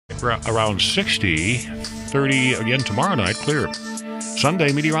Around 60, 30 again tomorrow night, clear.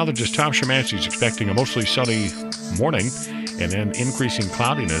 Sunday, meteorologist Tom Szymanski is expecting a mostly sunny morning and then increasing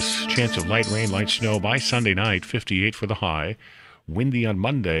cloudiness, chance of light rain, light snow by Sunday night, 58 for the high. Windy on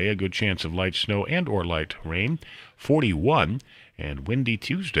Monday, a good chance of light snow and or light rain, 41. And windy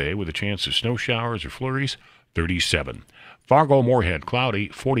Tuesday with a chance of snow showers or flurries, 37. Fargo-Moorhead, cloudy,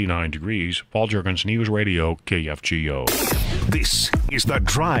 49 degrees. Paul Jurgens, News Radio, KFGO. This is The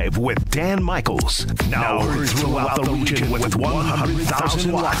Drive with Dan Michaels. Now heard throughout the region with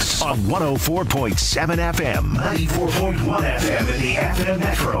 100,000 watts on 104.7 FM, 94.1 FM in the FM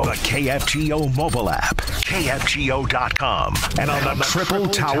Metro, the KFGO mobile app, KFGO.com, and on the triple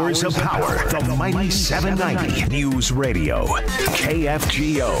towers of power, the mighty 790 News Radio,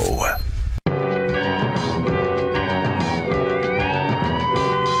 KFGO.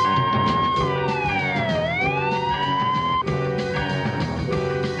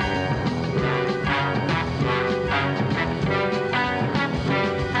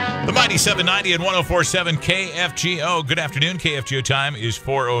 The mighty 790 and 104.7 KFGO. Good afternoon. KFGO time is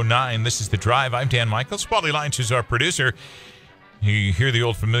 4:09. This is The Drive. I'm Dan Michaels. Spotlight Lines is our producer. You hear the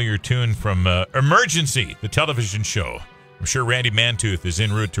old familiar tune from Emergency, the television show. I'm sure Randy Mantooth is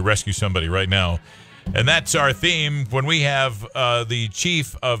en route to rescue somebody right now. And that's our theme when we have the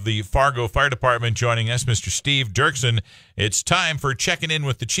chief of the Fargo Fire Department joining us, Mr. Steve Dirkson. It's time for checking in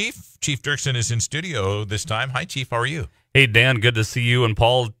with the chief. Chief Dirkson is in studio this time. Hi, Chief. How are you? Hey, Dan, good to see you and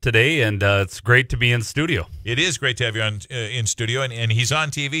Paul today, and it's great to be in studio. It is great to have you on in studio, and he's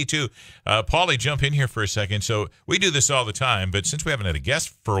on TV, too. Paulie, jump in here for a second. So we do this all the time, but since we haven't had a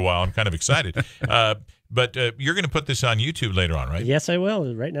guest for a while, I'm kind of excited. But you're going to put this on YouTube later on, right? Yes, I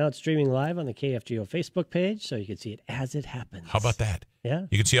will. Right now it's streaming live on the KFGO Facebook page, so you can see it as it happens. How about that? Yeah.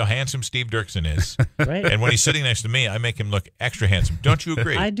 You can see how handsome Steve Dirkson is. Right. And when he's sitting next to me, I make him look extra handsome. Don't you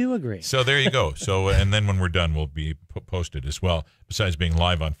agree? I do agree. So there you go. So, and then when we're done, we'll be posted as well, besides being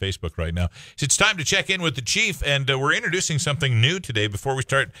live on Facebook right now. So it's time to check in with the chief, and we're introducing something new today before we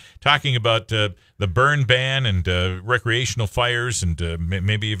start talking about the burn ban and recreational fires and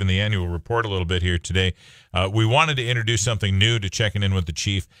maybe even the annual report a little bit here today. We wanted to introduce something new to checking in with the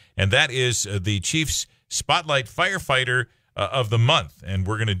chief, and that is the chief's Spotlight Firefighter of the month. And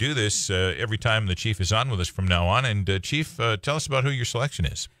we're going to do this every time the chief is on with us from now on. And Chief, tell us about who your selection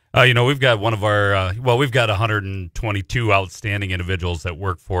is. We've got one of our, we've got 122 outstanding individuals that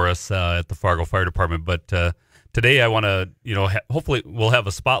work for us at the Fargo Fire Department. But today I want to, hopefully we'll have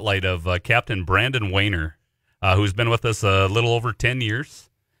a spotlight of Captain Brandon Wener, who's been with us a little over 10 years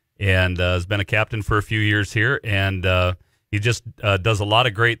and has been a captain for a few years here. And he just does a lot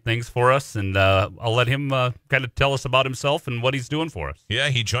of great things for us, and I'll let him kind of tell us about himself and what he's doing for us. Yeah,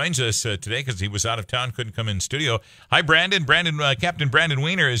 he joins us today because he was out of town, couldn't come in studio. Hi, Brandon. Captain Brandon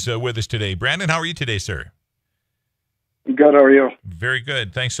Wener is with us today. Brandon, how are you today, sir? Good, how are you? Very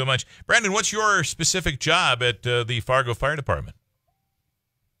good. Thanks so much. Brandon, what's your specific job at the Fargo Fire Department?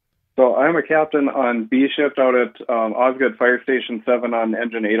 So I'm a captain on B shift out at Osgood Fire Station 7 on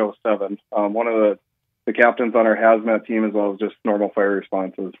Engine 807. One of the captains on our hazmat team as well as just normal fire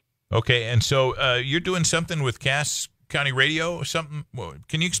responses. Okay, and so you're doing something with Cass County Radio or something?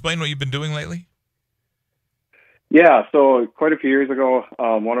 Can you explain what you've been doing lately? Yeah, so quite a few years ago,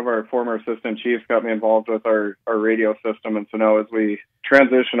 one of our former assistant chiefs got me involved with our radio system, and so now as we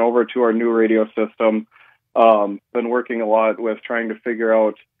transition over to our new radio system, been working a lot with trying to figure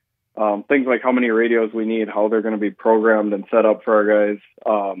out things like how many radios we need, how they're going to be programmed and set up for our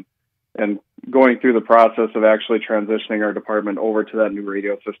guys, and going through the process of actually transitioning our department over to that new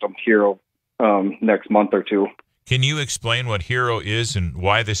radio system here next month or two. Can you explain what Hero is and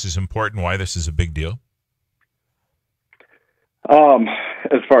why this is important, why this is a big deal?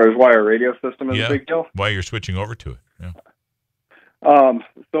 As far as why our radio system is a big deal? Why you're switching over to it. Yeah.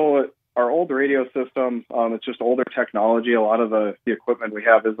 So our old radio system, it's just older technology. A lot of the equipment we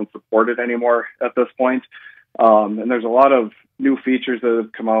have isn't supported anymore at this point. And there's a lot of new features that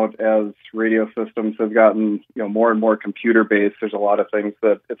have come out as radio systems have gotten more and more computer based. There's a lot of things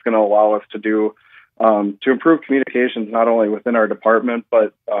that it's going to allow us to do to improve communications not only within our department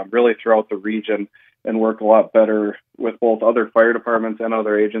but really throughout the region, and work a lot better with both other fire departments and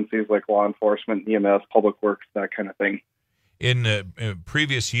other agencies like law enforcement, EMS, public works, that kind of thing. In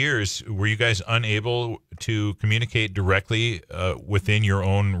previous years, were you guys unable to communicate directly within your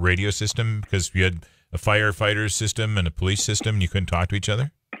own radio system because you had a firefighter system and a police system and you couldn't talk to each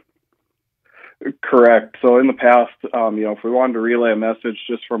other? Correct. So in the past, if we wanted to relay a message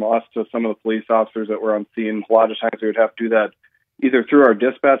just from us to some of the police officers that were on scene, a lot of times we would have to do that either through our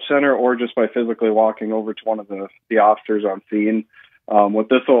dispatch center or just by physically walking over to one of the officers on scene. What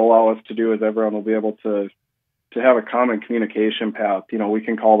this will allow us to do is everyone will be able to have a common communication path. We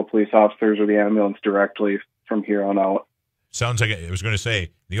can call the police officers or the ambulance directly from here on out. Sounds like, I was going to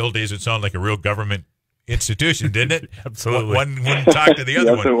say, the old days it sounded like a real government institution, didn't it? Absolutely. One wouldn't talk to the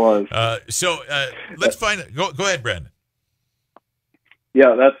other Yes, one. it was. So let's find. Go ahead, Brandon. Yeah,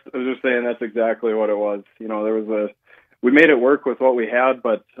 I was just saying that's exactly what it was. We made it work with what we had,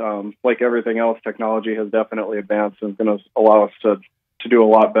 but like everything else, technology has definitely advanced and is going to allow us to do a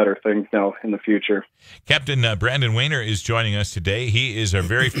lot better things now in the future. Captain Brandon Wener is joining us today. He is our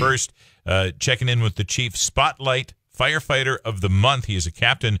very first checking in with the Chief Spotlight Firefighter of the Month. He is a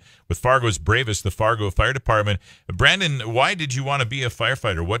captain with Fargo's Bravest, the Fargo Fire Department. Brandon, why did you want to be a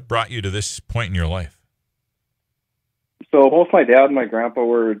firefighter? What brought you to this point in your life? So both my dad and my grandpa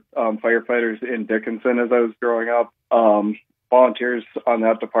were firefighters in Dirkson as I was growing up, volunteers on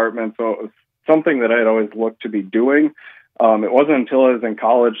that department. So it was something that I had always looked to be doing. It wasn't until I was in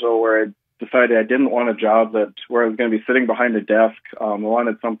college, though, where I decided I didn't want a job where I was going to be sitting behind a desk. I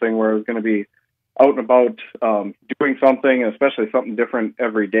wanted something where I was going to be out and about doing something, especially something different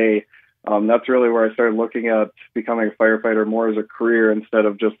every day. That's really where I started looking at becoming a firefighter more as a career instead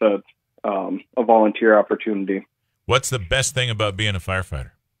of just a volunteer opportunity. What's the best thing about being a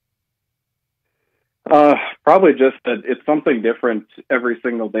firefighter? Probably just that it's something different every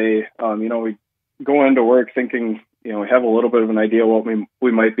single day. We go into work thinking, we have a little bit of an idea what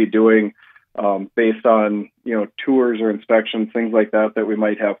we might be doing based on, tours or inspections, things like that we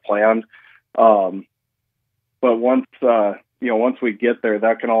might have planned. But once we get there,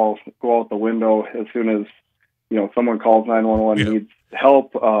 that can all go out the window as soon as, someone calls 911 needs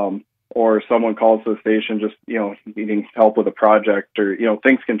help, or someone calls the station just, needing help with a project, or,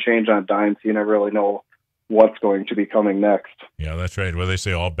 things can change on a dime, so you never really know what's going to be coming next. Yeah, that's right. Well, they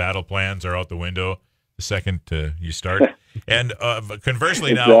say all battle plans are out the window the second you start. And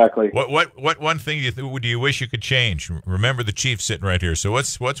conversely, exactly. Now, what one thing do you wish you could change? Remember, the chief sitting right here. So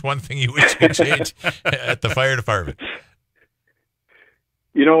what's one thing you wish you could change at the fire department?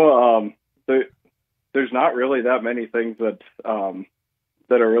 There's not really that many things that are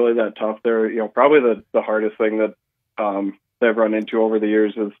really that tough. They're probably the hardest thing that I've run into over the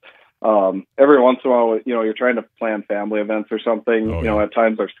years is every once in a while, you're trying to plan family events or something. At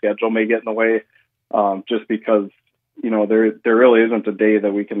times our schedule may get in the way, just because there really isn't a day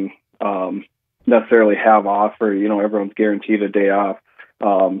that we can necessarily have off, or everyone's guaranteed a day off.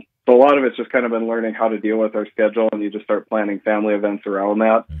 So a lot of it's just kind of been learning how to deal with our schedule, and you just start planning family events around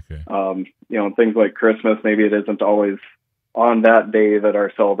that. Okay. Things like Christmas, maybe it isn't always on that day that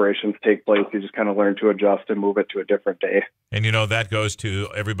our celebrations take place. You just kind of learn to adjust and move it to a different day. And that goes to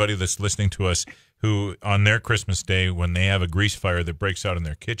everybody that's listening to us who on their Christmas day, when they have a grease fire that breaks out in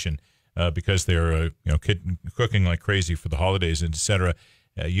their kitchen because they're cooking like crazy for the holidays, etc.,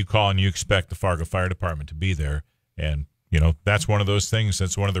 you call and you expect the Fargo Fire Department to be there. And that's one of those things.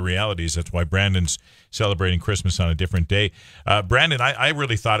 That's one of the realities. That's why Brandon's celebrating Christmas on a different day. Brandon, I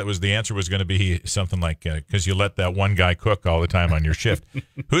really thought the answer was going to be something like, because you let that one guy cook all the time on your shift.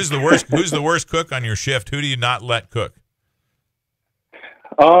 Who's the worst cook on your shift? Who do you not let cook?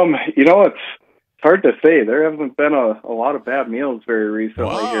 It's hard to say. There haven't been a lot of bad meals very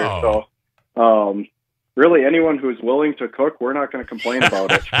recently here. So, really, anyone who's willing to cook, we're not going to complain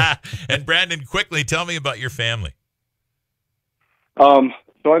about it. And Brandon, quickly, tell me about your family. So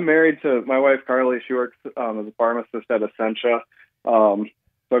I'm married to my wife, Carly. She works as a pharmacist at Essentia. So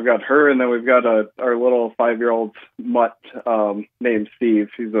I've got her, and then we've got our little 5-year-old mutt named Steve.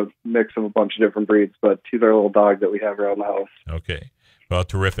 He's a mix of a bunch of different breeds, but he's our little dog that we have around the house. Okay. Well,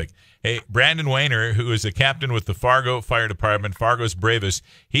 terrific. Hey, Brandon Wener, who is a captain with the Fargo Fire Department, Fargo's Bravest.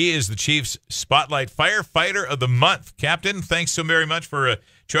 He is the Chief's Spotlight Firefighter of the Month. Captain, thanks so very much for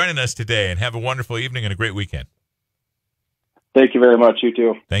joining us today, and have a wonderful evening and a great weekend. Thank you very much. You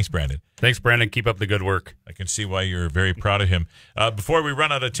too. Thanks, Brandon. Thanks, Brandon. Keep up the good work. I can see why you're very proud of him. Before we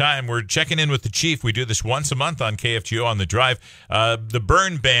run out of time, we're checking in with the chief. We do this once a month on KFGO on the Drive. The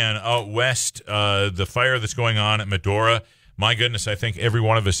burn ban out west, the fire that's going on at Medora, my goodness, I think every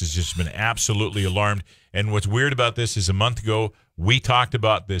one of us has just been absolutely alarmed. And what's weird about this is a month ago, we talked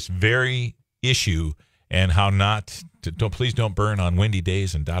about this very issue and how please don't burn on windy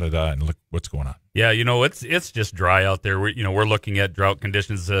days and and look what's going on. Yeah, it's just dry out there. We're looking at drought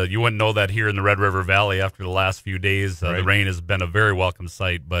conditions. You wouldn't know that here in the Red River Valley after the last few days. Right. The rain has been a very welcome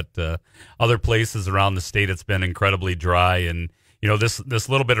sight, but other places around the state, it's been incredibly dry. And this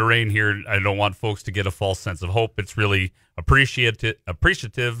little bit of rain here, I don't want folks to get a false sense of hope. It's really appreciative,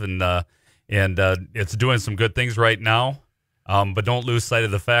 and it's doing some good things right now. But don't lose sight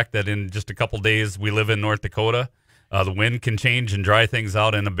of the fact that in just a couple days, we live in North Dakota. The wind can change and dry things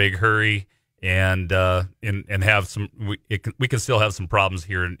out in a big hurry, and have some. We can still have some problems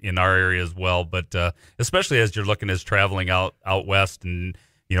here in our area as well. But especially as you're looking as traveling out west and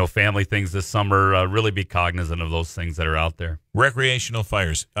family things this summer, really be cognizant of those things that are out there. Recreational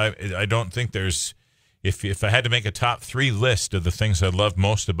fires. I don't think there's. If I had to make a top 3 list of the things I love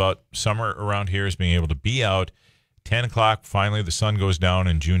most about summer around here is being able to be out 10 o'clock. Finally, the sun goes down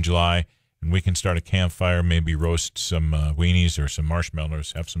in June, July, and we can start a campfire, maybe roast some weenies or some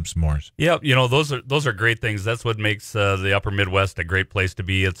marshmallows, have some s'mores. Yeah, those are great things. That's what makes the Upper Midwest a great place to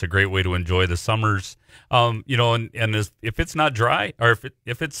be. It's a great way to enjoy the summers. And if it's not dry, or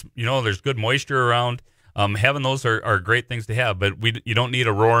if it's there's good moisture around, having those are great things to have. But you don't need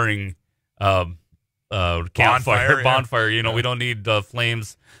a roaring campfire bonfire. We don't need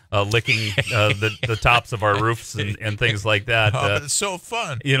flames licking the tops of our roofs and things like that. But it's so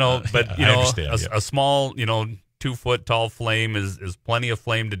fun. A small 2-foot tall flame is plenty of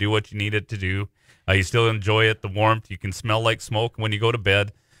flame to do what you need it to do. You still enjoy it, the warmth. You can smell like smoke when you go to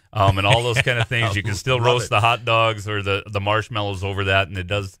bed, and all those kind of things. You can still roast the hot dogs or the marshmallows over that, and it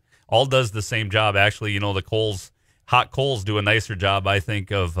does the same job. Actually, the hot coals do a nicer job, I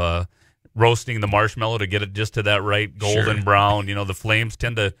think, of roasting the marshmallow to get it just to that right golden brown. The flames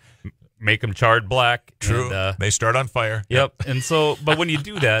tend to make them charred black. True. And, they start on fire. Yep. And so, but when you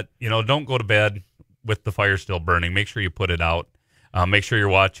do that, don't go to bed with the fire still burning. Make sure you put it out. Make sure you're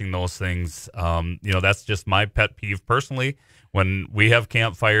watching those things. That's just my pet peeve personally. When we have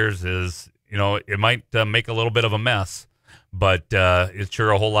campfires is, it might make a little bit of a mess, but it's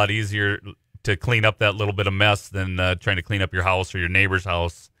sure a whole lot easier to clean up that little bit of mess than trying to clean up your house or your neighbor's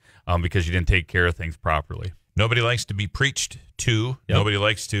house. Because you didn't take care of things properly. Nobody likes to be preached to. Yep. Nobody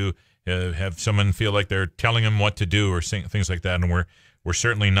likes to have someone feel like they're telling them what to do or things like that. And we're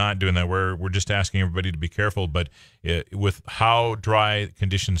certainly not doing that. We're just asking everybody to be careful. But with how dry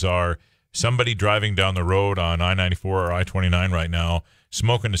conditions are, somebody driving down the road on I-94 or I-29 right now,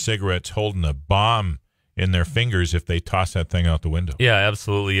 smoking a cigarette, holding a bomb in their fingers if they toss that thing out the window. Yeah,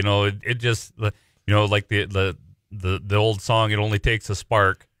 absolutely. It just like the old song, "It only takes a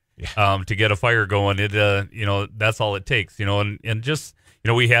spark." To get a fire going, that's all it takes, and just,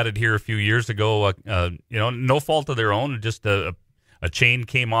 we had it here a few years ago, no fault of their own, just a chain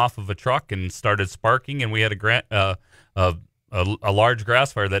came off of a truck and started sparking, and we had a large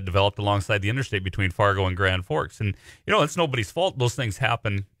grass fire that developed alongside the interstate between Fargo and Grand Forks. And, it's nobody's fault. Those things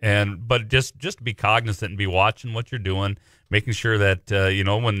happen. But just be cognizant and be watching what you're doing, making sure that,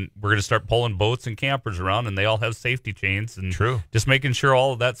 when we're going to start pulling boats and campers around and they all have safety chains, and True. Just making sure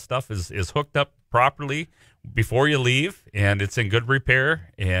all of that stuff is hooked up properly before you leave and it's in good repair.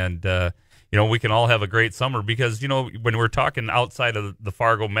 And, we can all have a great summer because, when we're talking outside of the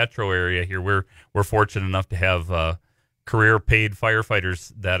Fargo metro area here, we're fortunate enough to have, career paid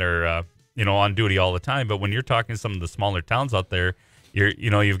firefighters that are on duty all the time. But when you're talking some of the smaller towns out there,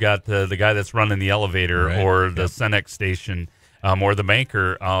 you've got the guy that's running the elevator, right, or the Cenex station, or the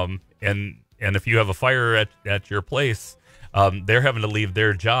banker, and if you have a fire at your place, they're having to leave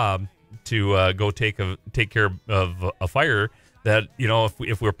their job to go take care of a fire. That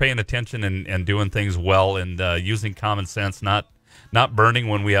if we're paying attention and doing things well and using common sense, not burning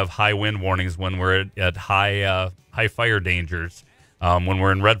when we have high wind warnings, when we're at high fire dangers, when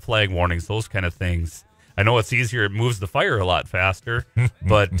we're in red flag warnings, those kind of things. I know it's easier; it moves the fire a lot faster,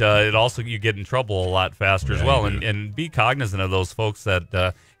 but it also, you get in trouble a lot faster as well. And be cognizant of those folks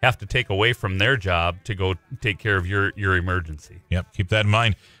that have to take away from their job to go take care of your emergency. Yep, keep that in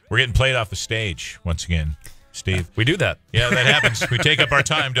mind. We're getting played off the stage once again. Steve. We do that. Yeah, that happens. We take up our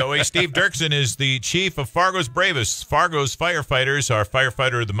time, don't we? Steve Dirkson is the chief of Fargo's Bravest, Fargo's Firefighters. Our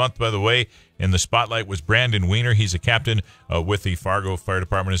firefighter of the month, by the way, in the spotlight was Brandon Wener. He's a captain with the Fargo Fire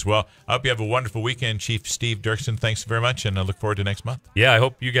Department as well. I hope you have a wonderful weekend, Chief Steve Dirkson. Thanks very much, and I look forward to next month. Yeah, I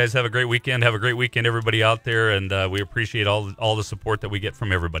hope you guys have a great weekend. Have a great weekend, everybody out there, and we appreciate all the support that we get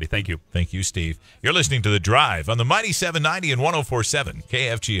from everybody. Thank you. Thank you, Steve. You're listening to The Drive on the Mighty 790 and 104.7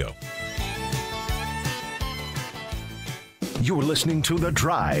 KFGO. You're listening to The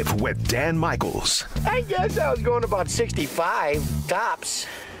Drive with Dan Michaels. I guess I was going about 65 tops.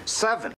 7.